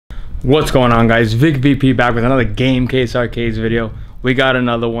What's going on, guys? Vic VP back with another Game Case Arcades video. We got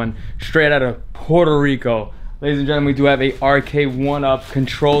another one straight out of Puerto Rico. Ladies and gentlemen, we do have a Arcade 1-Up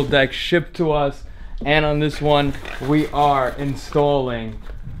control deck shipped to us, and on this one we are installing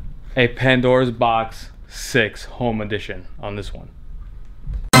a Pandora's Box 6 Home Edition on this one.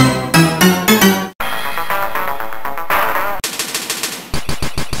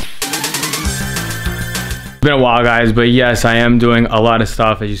 It's been a while, guys, but yes, I am doing a lot of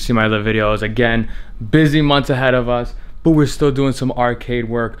stuff. As you see my other videos, again, busy months ahead of us, but we're still doing some arcade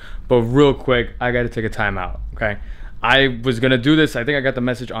work. But real quick, I got to take a time out, okay? I was gonna do this. I think I got the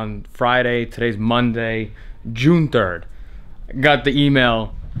message on Friday. Today's Monday, June 3rd. I got the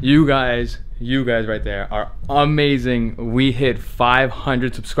email. You guys right there are amazing. We hit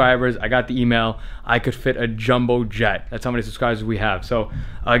 500 subscribers. I got the email. I could fit a jumbo jet. That's how many subscribers we have. So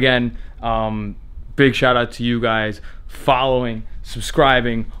again, big shout out to you guys following,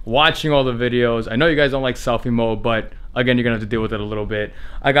 subscribing, watching all the videos. I know you guys don't like selfie mode, but again, you're gonna have to deal with it a little bit.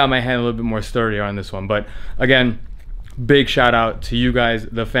 I got my hand a little bit more sturdier on this one, but again, big shout out to you guys,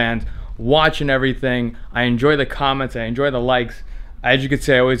 the fans, watching everything. I enjoy the comments, I enjoy the likes. As you can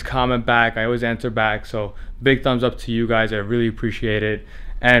see, I always comment back, I always answer back, so big thumbs up to you guys. I really appreciate it,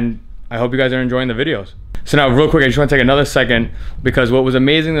 and I hope you guys are enjoying the videos. So now, real quick, I just want to take another second, because what was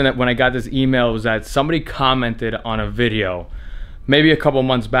amazing when I got this email was that somebody commented on a video maybe a couple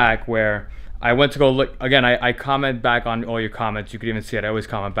months back where I went to go look. Again, I comment back on all your comments. You could even see it. I always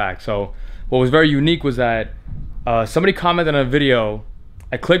comment back. So what was very unique was that somebody commented on a video.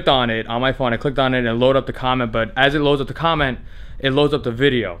 I clicked on it on my phone. I clicked on it and load up the comment, but as it loads up the comment, it loads up the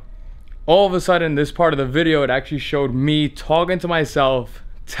video. All of a sudden, this part of the video, it actually showed me talking to myself,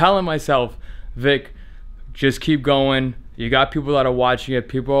 telling myself, Vic, just keep going. You got people that are watching it.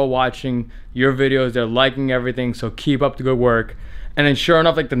 People are watching your videos. They're liking everything. So keep up the good work. And then sure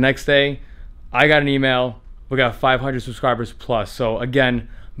enough, like the next day, I got an email. We got 500 subscribers plus. So again,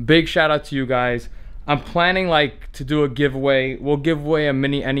 big shout out to you guys. I'm planning like to do a giveaway. We'll give away a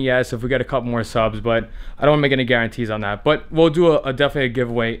mini NES if we get a couple more subs, but I don't want to make any guarantees on that. But we'll do definitely a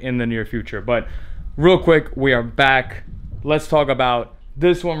giveaway in the near future. But real quick, we are back. Let's talk about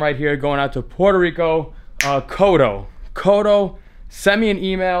this one right here, going out to Puerto Rico. Kodo send me an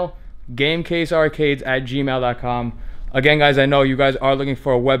email, gamecasearcades@gmail.com. Again, guys, I know you guys are looking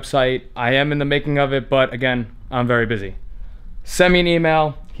for a website. I am in the making of it, but again, I'm very busy. Send me an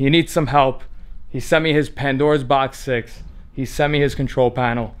email. He needs some help. He sent me his Pandora's Box 6. He sent me his control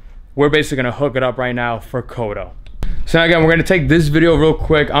panel. We're basically gonna hook it up right now for Kodo. So now again, we're gonna take this video real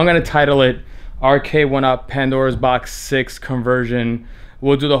quick. I'm gonna title it Arcade 1-Up Pandora's Box 6 conversion.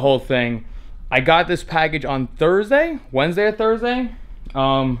 We'll do the whole thing. I got this package on Wednesday or Thursday.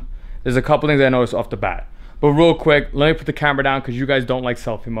 There's a couple things I noticed off the bat. But real quick, let me put the camera down because you guys don't like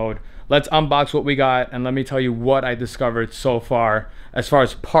selfie mode. Let's unbox what we got and let me tell you what I discovered so far as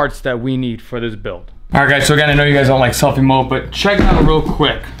parts that we need for this build. All right, guys, so again, I know you guys don't like selfie mode, but check it out real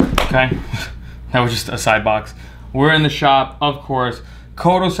quick, okay? That was just a side box. We're in the shop, of course.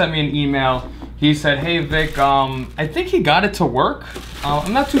 Kodo sent me an email. He said, hey, Vic, I think he got it to work.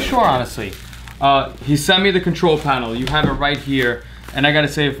 I'm not too sure, honestly. He sent me the control panel. You have it right here. And I gotta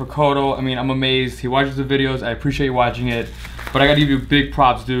say, for Kodo, I mean, I'm amazed. He watches the videos. I appreciate you watching it. But I gotta give you big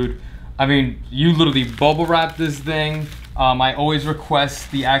props, dude. I mean, you literally bubble wrap this thing. I always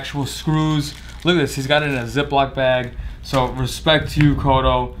request the actual screws. Look at this. He's got it in a Ziploc bag. So respect to you,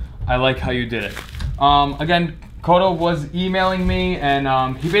 Kodo. I like how you did it. Again, Kodo was emailing me,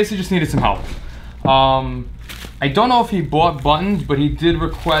 and he basically just needed some help. I don't know if he bought buttons, but he did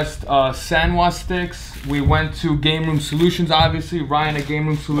request Sanwa sticks. We went to Game Room Solutions, obviously. Ryan at Game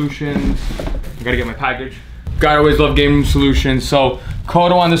Room Solutions. I gotta get my package. Gotta always love Game Room Solutions. So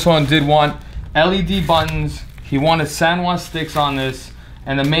Kodo on this one did want LED buttons. He wanted Sanwa sticks on this.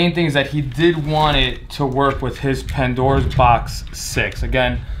 And the main thing is that he did want it to work with his Pandora's Box 6.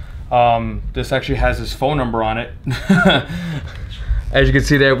 Again, this actually has his phone number on it. As you can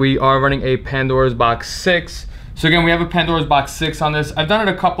see there, we are running a Pandora's Box 6. So again, we have a Pandora's Box 6 on this. I've done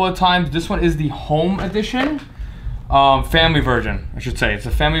it a couple of times. This one is the home edition, family version, I should say. It's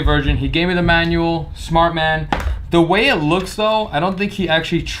a family version. He gave me the manual, smart man. The way it looks though, I don't think he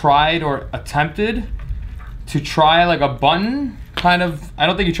actually tried or attempted to try like a button, kind of. I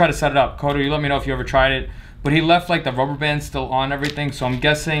don't think he tried to set it up. Kodo, you let me know if you ever tried it. But he left like the rubber band still on everything. So I'm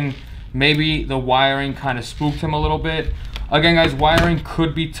guessing maybe the wiring kind of spooked him a little bit. Again, guys, wiring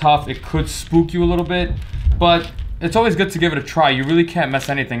could be tough. It could spook you a little bit. But it's always good to give it a try. You really can't mess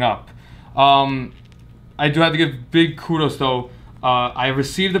anything up. I do have to give big kudos though. I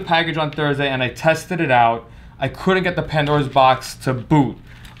received the package on Thursday and I tested it out. I couldn't get the Pandora's box to boot.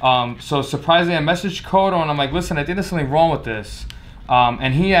 So surprisingly, I messaged Kodo and I'm like, listen, I think there's something wrong with this.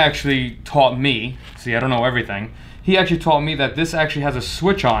 And he actually taught me, see, I don't know everything. He actually taught me that this actually has a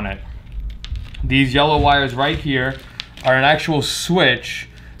switch on it. These yellow wires right here are an actual switch.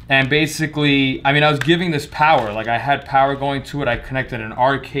 And basically, I mean, I was giving this power. Like I had power going to it. I connected an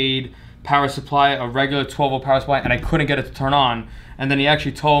arcade power supply, a regular 12-volt power supply, and I couldn't get it to turn on. And then he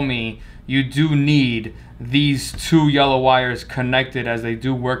actually told me, you do need these two yellow wires connected as they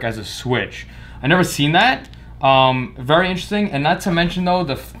do work as a switch. I never seen that. Very interesting. And not to mention though,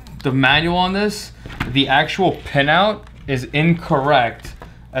 the manual on this, the actual pinout is incorrect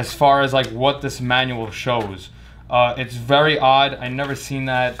as far as like what this manual shows. It's very odd. I never seen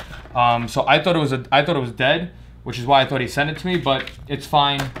that. So I thought it was dead, which is why I thought he sent it to me, but it's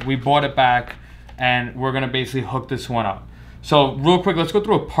fine. We bought it back and we're gonna basically hook this one up. So real quick, let's go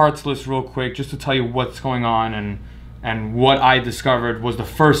through a parts list real quick just to tell you what's going on and what I discovered was the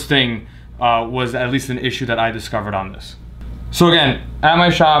first thing, was at least an issue that I discovered on this. So again, at my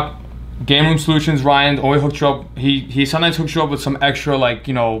shop, Game Room Solutions, Ryan always hooks you up. He sometimes hooks you up with some extra, like,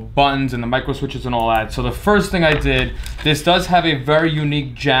 you know, buttons and the micro switches and all that. So the first thing I did, this does have a very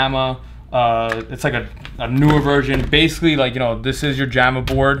unique JAMA. It's like a newer version. Basically, like, you know, this is your JAMA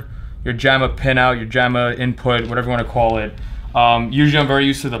board, your JAMA pinout, your JAMA input, whatever you want to call it. Usually I'm very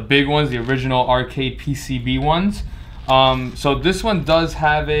used to the big ones, the original arcade PCB ones. So this one does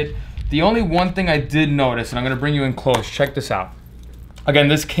have it. The only one thing I did notice, and I'm gonna bring you in close, check this out. Again,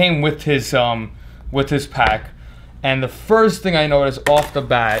 this came with his pack. And the first thing I noticed off the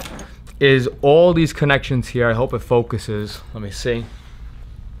bat is all these connections here. I hope it focuses. Let me see.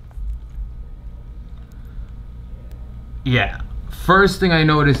 Yeah, first thing I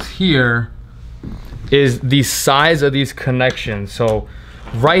noticed here is the size of these connections. So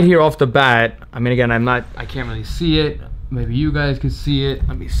right here off the bat, I mean, again, I can't really see it. Maybe you guys can see it.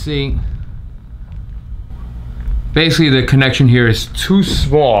 Let me see. Basically, the connection here is too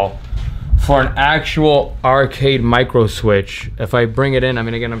small for an actual arcade micro switch. If I bring it in, I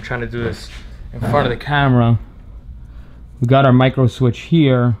mean, again, I'm trying to do this in front of the camera. We got our micro switch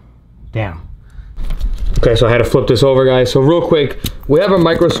here. Damn. Okay, so I had to flip this over, guys. So real quick, we have a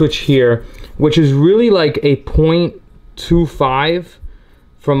micro switch here, which is really like a 0.25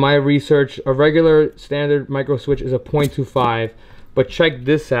 from my research. A regular standard micro switch is a 0.25, but check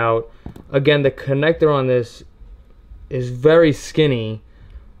this out. Again, the connector on this is very skinny,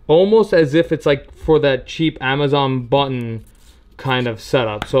 almost as if it's like for that cheap Amazon button kind of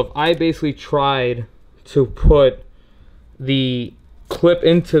setup. So if I basically tried to put the clip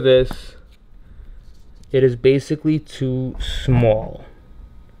into this, it is basically too small.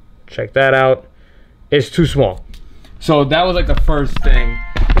 Check that out. It's too small. So that was like the first thing.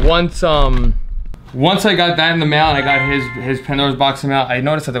 Once I got that in the mail and I got his Pandora's box in the mail, I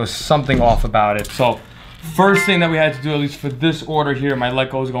noticed that there was something off about it. So first thing that we had to do, at least for this order here, my light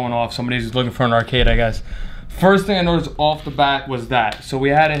goes going off. Somebody's looking for an arcade, I guess. First thing I noticed off the bat was that. So we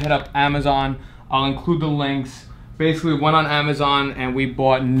had to hit up Amazon. I'll include the links. Basically went on Amazon and we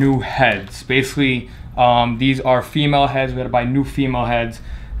bought new heads. Basically, these are female heads. We had to buy new female heads.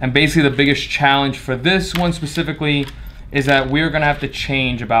 And basically the biggest challenge for this one specifically is that we're gonna have to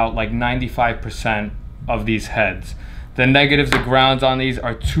change about like 95% of these heads. The negatives, the grounds on these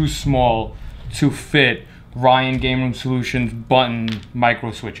are too small to fit Ryan Game Room Solutions button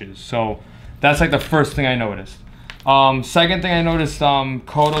micro switches. So that's like the first thing I noticed. Second thing I noticed,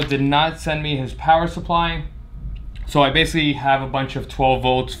 Kodo did not send me his power supply. So I basically have a bunch of 12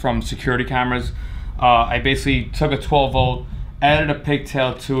 volts from security cameras. I basically took a 12 volt, added a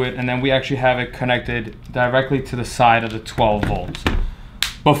pigtail to it, and then we actually have it connected directly to the side of the 12 volts.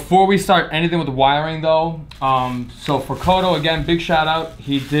 Before we start anything with the wiring though, so for Kodo, again, big shout out.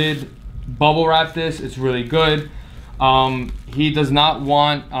 He did bubble wrap this, it's really good. He does not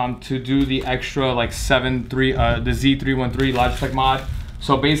want to do the extra like the Z313 Logitech mod.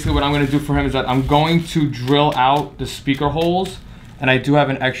 So basically what I'm gonna do for him is that I'm going to drill out the speaker holes, and I do have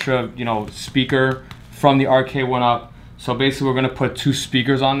an extra, you know, speaker from the arcade one up. So basically we're gonna put 2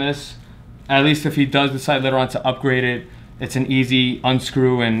 speakers on this. At least if he does decide later on to upgrade it, it's an easy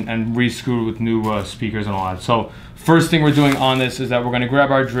unscrew and re-screw with new speakers and all that. So first thing we're doing on this is that we're gonna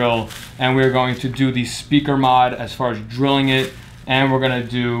grab our drill and we're going to do the speaker mod as far as drilling it, and we're gonna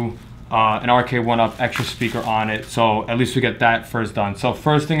do an arcade one-up extra speaker on it. So at least we get that first done. So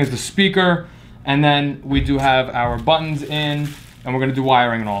first thing is the speaker, and then we do have our buttons in, and we're gonna do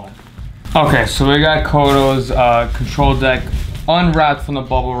wiring and all that. Okay, so we got Kodo's control deck unwrapped from the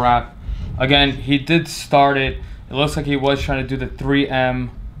bubble wrap. Again, he did start it. It looks like he was trying to do the 3M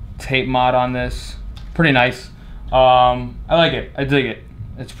tape mod on this. Pretty nice. I like it, I dig it.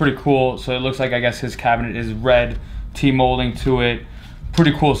 It's pretty cool. So it looks like, I guess his cabinet is red, T-molding to it.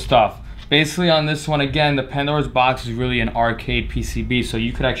 Pretty cool stuff. Basically on this one, again, the Pandora's box is really an arcade PCB, so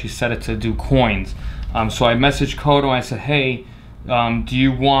you could actually set it to do coins. So I messaged Kodo and I said, hey, do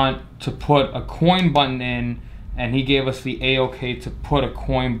you want to put a coin button in? And he gave us the A-OK to put a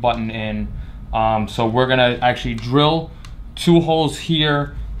coin button in. So we're gonna actually drill 2 holes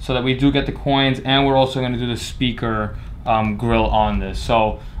here so that we do get the coins, and we're also gonna do the speaker grill on this.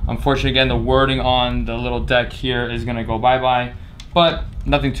 So unfortunately, again, the wording on the little deck here is gonna go bye-bye, but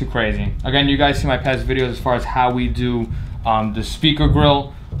nothing too crazy. Again, you guys see my past videos as far as how we do the speaker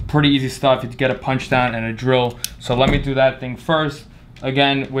grill. Pretty easy stuff. You get a punch down and a drill. So let me do that thing first.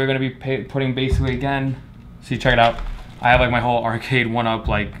 Again, we're gonna be putting basically, again, see, check it out. I have like my whole arcade 1-up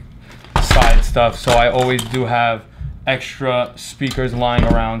like side stuff. So I always do have extra speakers lying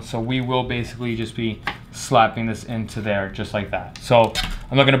around. So we will basically just be slapping this into there just like that. So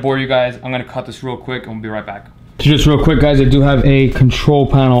I'm not gonna bore you guys. I'm gonna cut this real quick and we'll be right back. So just real quick, guys, I do have a control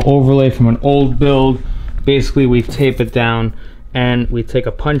panel overlay from an old build. Basically, we tape it down and we take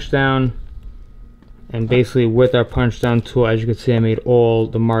a punch down, and basically with our punch down tool, as you can see, I made all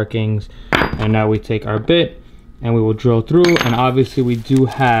the markings, and now we take our bit and we will drill through. And obviously we do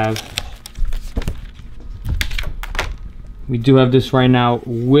have this right now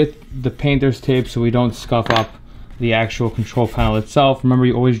with the painter's tape so we don't scuff up the actual control panel itself. Remember,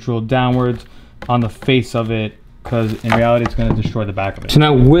 you always drill downwards on the face of it, because in reality it's going to destroy the back of it. So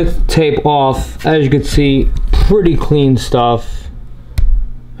now with tape off, as you can see, pretty clean stuff.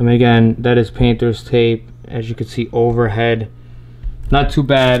 I mean, again, that is painter's tape. As you can see, overhead, not too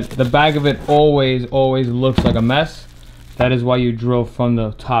bad. The back of it always looks like a mess. That is why you drill from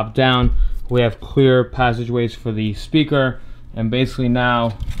the top down. We have clear passageways for the speaker, and basically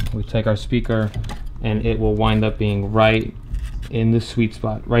now we take our speaker and it will wind up being right in the sweet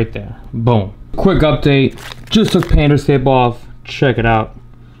spot right there. Boom. Quick update, just took painter's tape off. Check it out,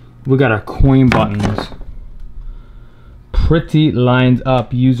 we got our coin buttons pretty lined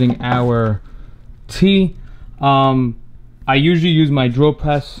up using our T. I usually use my drill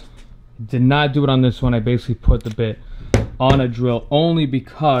press. Did not do it on this one. I basically put the bit on a drill only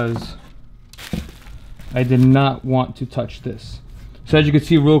because I did not want to touch this. So as you can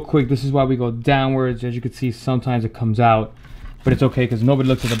see real quick, this is why we go downwards. As you can see, sometimes it comes out, but it's okay because nobody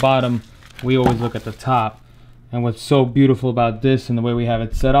looks at the bottom. We always look at the top. And what's so beautiful about this and the way we have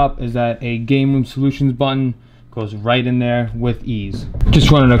it set up is that a Game Room Solutions button goes right in there with ease.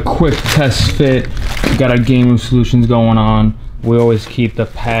 Just running a quick test fit. We got our Game Room Solutions going on. We always keep the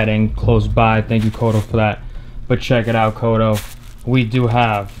padding close by. Thank you, Kodo, for that. But check it out, Kodo. We do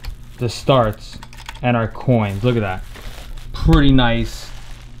have the starts and our coins. Look at that. Pretty nice.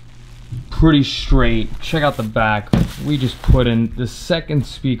 Pretty straight. Check out the back. We just put in the second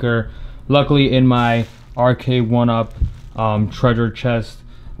speaker. Luckily, in my arcade 1-up treasure chest,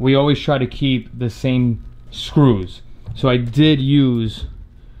 we always try to keep the same screws. So I did use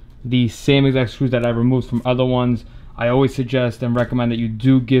the same exact screws that I removed from other ones. I always suggest and recommend that you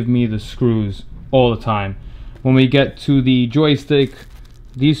do give me the screws all the time. When we get to the joystick,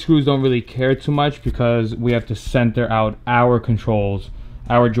 these screws don't really care too much because we have to center out our controls,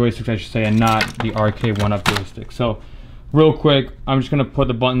 our joysticks I should say, and not the arcade 1-up joystick. So real quick, I'm just gonna put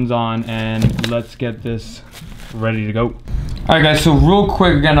the buttons on and let's get this ready to go. Alright guys, so real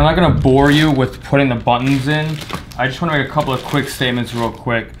quick, again, I'm not gonna bore you with putting the buttons in. I just wanna make a couple of quick statements real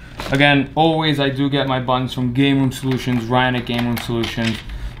quick. Again, always I do get my buttons from Game Room Solutions, Ryan at Game Room Solutions,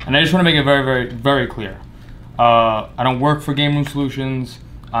 and I just wanna make it very clear. I don't work for Game Room Solutions.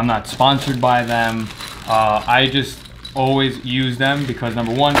 I'm not sponsored by them. I just always use them because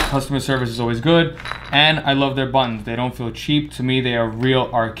number one, customer service is always good, and I love their buttons. They don't feel cheap. To me, they are real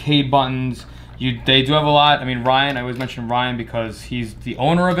arcade buttons. They do have a lot. I mean, Ryan, I always mention Ryan because he's the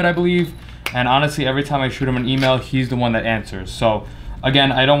owner of it, I believe. And honestly, every time I shoot him an email, he's the one that answers. So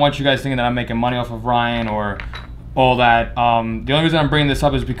again, I don't want you guys thinking that I'm making money off of Ryan or all that. The only reason I'm bringing this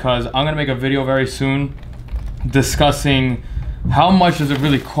up is because I'm gonna make a video very soon discussing how much does it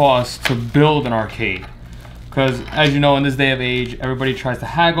really cost to build an arcade. Because as you know, in this day of age, everybody tries to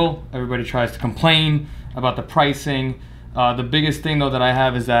haggle, everybody tries to complain about the pricing. The biggest thing though that I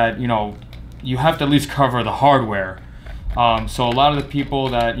have is that, you know, you have to at least cover the hardware. So a lot of the people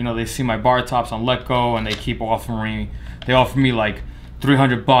that, you know, they see my bar tops on Letgo and they keep offering me, they offer me like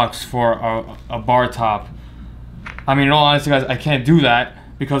 300 bucks for a bar top. I mean, in all honesty guys, I can't do that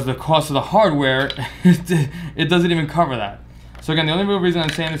because the cost of the hardware, it doesn't even cover that. So again, the only real reason I'm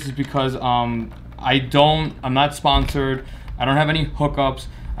saying this is because I'm not sponsored. I don't have any hookups.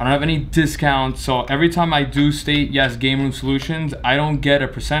 I don't have any discounts. So every time I do state, yes, Game Room Solutions, I don't get a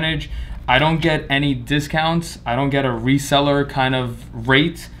percentage. I don't get any discounts. I don't get a reseller kind of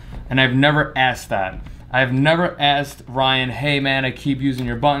rate. And I've never asked that. I've never asked Ryan, hey man, I keep using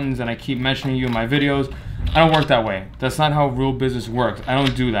your buttons and I keep mentioning you in my videos. I don't work that way. That's not how real business works. I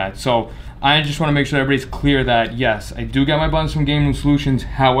don't do that. So I just want to make sure everybody's clear that yes, I do get my buttons from Game Room Solutions.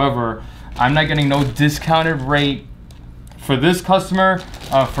 However, I'm not getting no discounted rate. For this customer,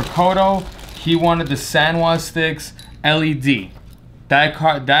 for Kodo, he wanted the Sanwa sticks LED.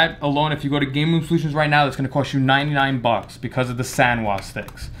 That alone, if you go to Game Room Solutions right now, that's gonna cost you 99 bucks because of the Sanwa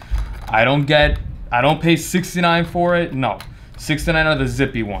sticks. I don't pay 69 for it, no. 69 are the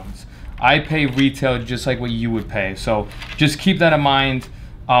zippy ones. I pay retail just like what you would pay. So just keep that in mind.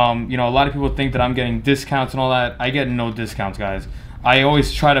 You know, a lot of people think that I'm getting discounts and all that. I get no discounts, guys. I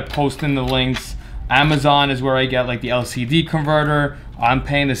always try to post in the links. Amazon is where I get like the LCD converter. I'm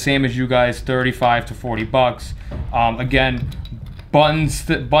paying the same as you guys, 35 to 40 bucks. Again,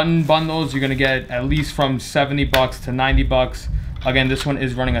 button bundles, you're gonna get at least from 70 bucks to 90 bucks. Again, this one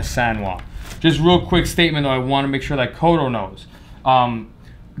is running a Sanwa. Just real quick statement though, I wanna make sure that Kodo knows.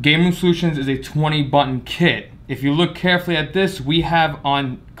 Game Room Solutions is a 20 button kit. If you look carefully at this, we have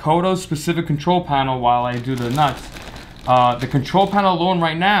on Kodo's specific control panel, while I do the nuts, the control panel alone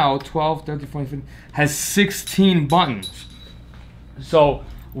right now, 12, 13, 14, 15, has 16 buttons. So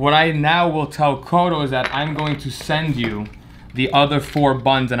what I now will tell Kodo is that I'm going to send you the other 4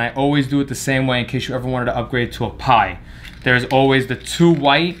 buttons, and I always do it the same way in case you ever wanted to upgrade to a Pi. There's always the 2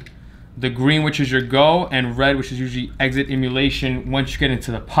 white, the green, which is your go, and red, which is usually exit emulation once you get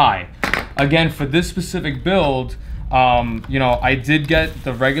into the Pi. Again, for this specific build, you know, I did get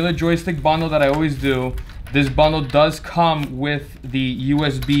the regular joystick bundle that I always do. This bundle does come with the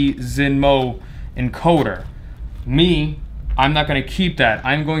USB Zinmo encoder. I'm not gonna keep that.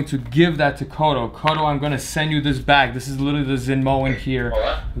 I'm going to give that to Kodo. Kodo, I'm gonna send you this back. This is literally the Zinmo in here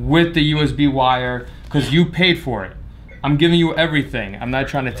with the USB wire, because you paid for it. I'm giving you everything. I'm not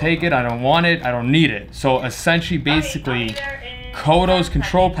trying to take it. I don't want it. I don't need it. So essentially, basically, Kodo's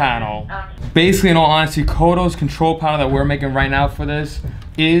control panel, basically in all honesty, Kodo's control panel that we're making right now for this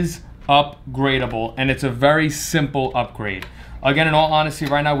is upgradable, and it's a very simple upgrade. Again, in all honesty,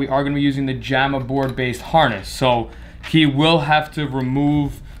 right now we are going to be using the JAMA board based harness, so he will have to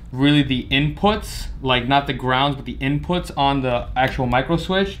remove really the inputs, like not the grounds but the inputs on the actual micro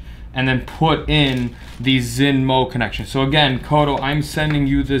switch, and then put in the Zinmo connection. So again, Kodo, I'm sending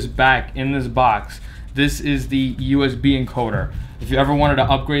you this back in this box. This is the USB encoder. If you ever wanted to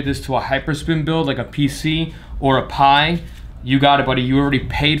upgrade this to a hyperspin build, like a PC or a Pi, you got it, buddy. You already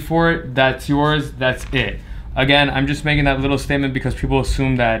paid for it. That's yours. That's it. Again, I'm just making that little statement because people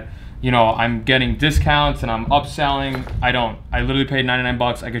assume that, you know, I'm getting discounts and I'm upselling. I don't. I literally paid 99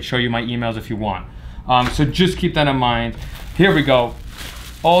 bucks. I could show you my emails if you want. So just keep that in mind. Here we go.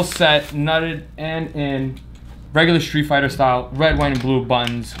 All set, nutted and in. Regular Street Fighter style, red, white, and blue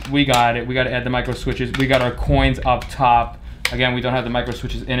buttons. We got it. We got to add the micro switches. We got our coins up top. Again, we don't have the micro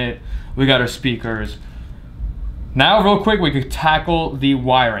switches in it. We got our speakers. Now, real quick, we could tackle the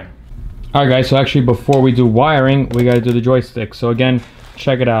wiring. All right, guys, so actually before we do wiring, we got to do the joystick. So again,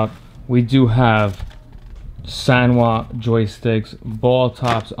 check it out. We do have Sanwa joysticks, ball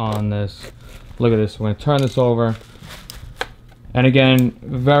tops on this. Look at this. We're going to turn this over. And again,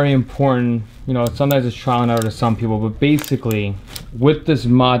 very important, you know, sometimes it's trial and error to some people, but basically with this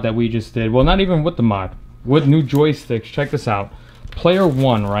mod that we just did, well, not even with the mod, with new joysticks, check this out. Player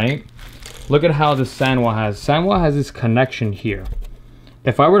 1, right? Look at how this Sanwa has. Sanwa has this connection here.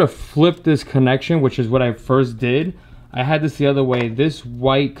 If I were to flip this connection, which is what I first did, I had this the other way. This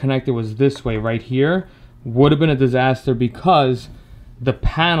white connector was this way right here. Would have been a disaster because the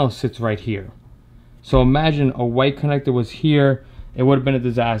panel sits right here. So imagine a white connector was here, it would have been a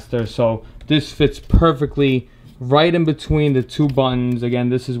disaster. So this fits perfectly right in between the 2 buttons. Again,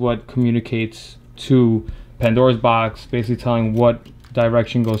 this is what communicates to Pandora's box, basically telling what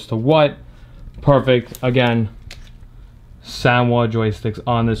direction goes to what. Perfect. Again, Sanwa joysticks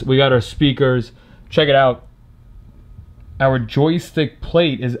on this. We got our speakers. Check it out. Our joystick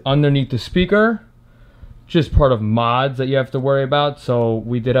plate is underneath the speaker. Just part of mods that you have to worry about. So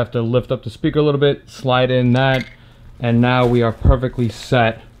we did have to lift up the speaker a little bit, slide in that, and now we are perfectly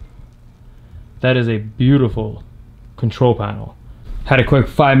set. That is a beautiful control panel. Had a quick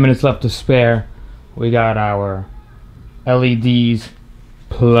 5 minutes left to spare. We got our LEDs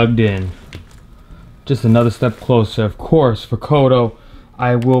plugged in. Just another step closer. Of course, for Kodo,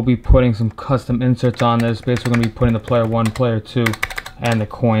 I will be putting some custom inserts on this. Basically, we're going to be putting the player 1, player 2, and the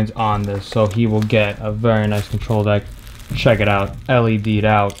coins on this, so he will get a very nice control deck Check it out, LED'd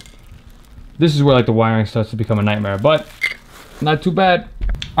out. This is where like the wiring starts to become a nightmare, but not too bad.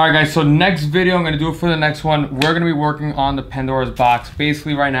 All right guys, so next video, I'm gonna do it for the next one. We're gonna be working on the Pandora's box.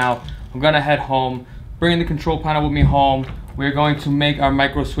 Basically right now, I'm gonna head home, bringing the control panel with me home. We're going to make our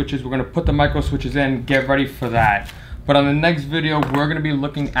micro switches. We're gonna put the micro switches in, get ready for that. But on the next video, we're gonna be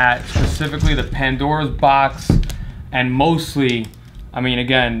looking at specifically the Pandora's box, and mostly, I mean,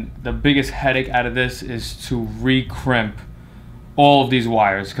 again, the biggest headache out of this is to re-crimp all of these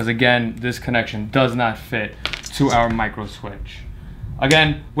wires, because again, this connection does not fit to our micro switch.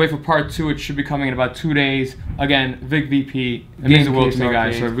 Again, wait for part 2. It should be coming in about 2 days. Again, Vic VP. It means the world to me,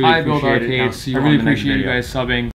 guys. So I really appreciate it. I really appreciate you guys subbing.